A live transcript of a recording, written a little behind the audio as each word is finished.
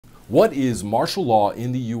What is martial law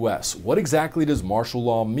in the U.S.? What exactly does martial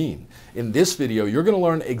law mean? In this video, you're going to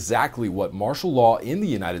learn exactly what martial law in the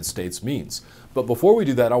United States means. But before we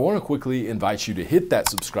do that, I want to quickly invite you to hit that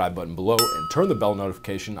subscribe button below and turn the bell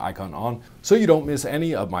notification icon on so you don't miss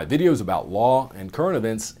any of my videos about law and current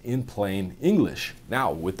events in plain English.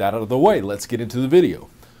 Now, with that out of the way, let's get into the video.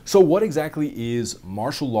 So what exactly is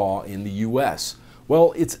martial law in the U.S.?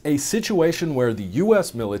 Well, it's a situation where the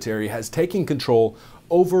U.S. military has taken control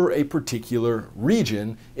over a particular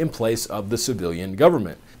region in place of the civilian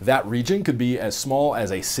government. That region could be as small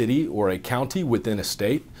as a city or a county within a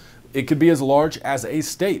state. It could be as large as a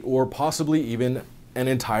state or possibly even an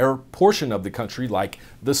entire portion of the country like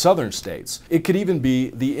the southern states. It could even be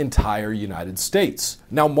the entire United States.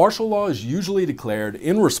 Now, martial law is usually declared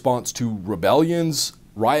in response to rebellions,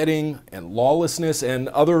 rioting, and lawlessness and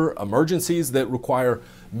other emergencies that require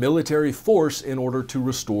military force in order to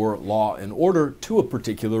restore law and order to a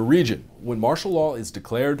particular region. When martial law is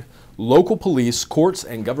declared, local police, courts,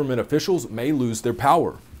 and government officials may lose their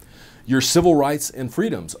power. Your civil rights and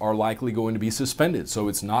freedoms are likely going to be suspended, so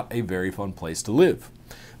it's not a very fun place to live.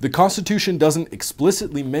 The Constitution doesn't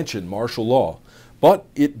explicitly mention martial law, but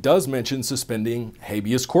it does mention suspending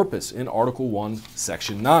habeas corpus in Article 1,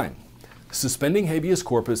 Section 9. Suspending habeas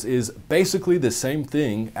corpus is basically the same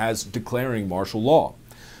thing as declaring martial law.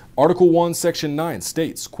 Article 1, Section 9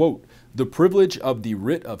 states, quote, "The privilege of the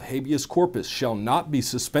writ of habeas corpus shall not be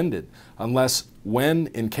suspended unless when,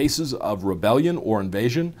 in cases of rebellion or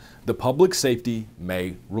invasion, the public safety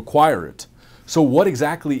may require it." So what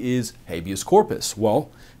exactly is habeas corpus? Well,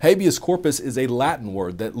 habeas corpus is a Latin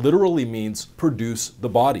word that literally means produce the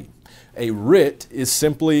body. A writ is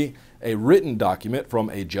simply a written document from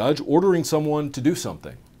a judge ordering someone to do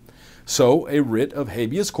something. So a writ of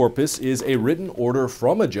habeas corpus is a written order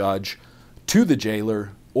from a judge to the jailer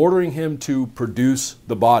ordering him to produce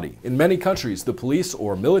the body. In many countries, the police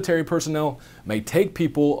or military personnel may take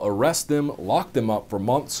people, arrest them, lock them up for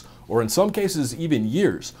months, or in some cases even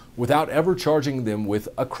years, without ever charging them with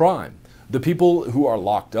a crime. The people who are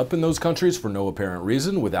locked up in those countries for no apparent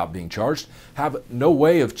reason without being charged have no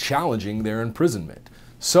way of challenging their imprisonment.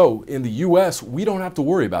 So in the U.S., we don't have to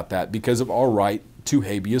worry about that because of our right to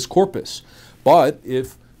habeas corpus. But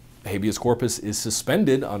if habeas corpus is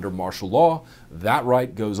suspended under martial law, that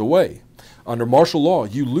right goes away. Under martial law,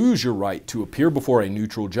 you lose your right to appear before a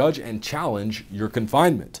neutral judge and challenge your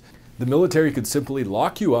confinement. The military could simply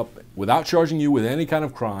lock you up without charging you with any kind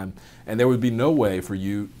of crime, and there would be no way for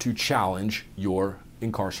you to challenge your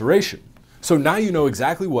incarceration. So now you know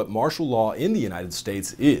exactly what martial law in the United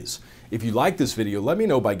States is. If you like this video, let me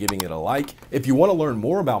know by giving it a like. If you want to learn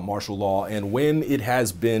more about martial law and when it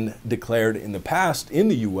has been declared in the past in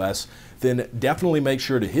the US, then definitely make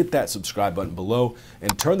sure to hit that subscribe button below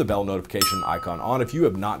and turn the bell notification icon on if you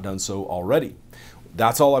have not done so already.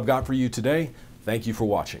 That's all I've got for you today. Thank you for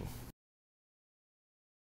watching.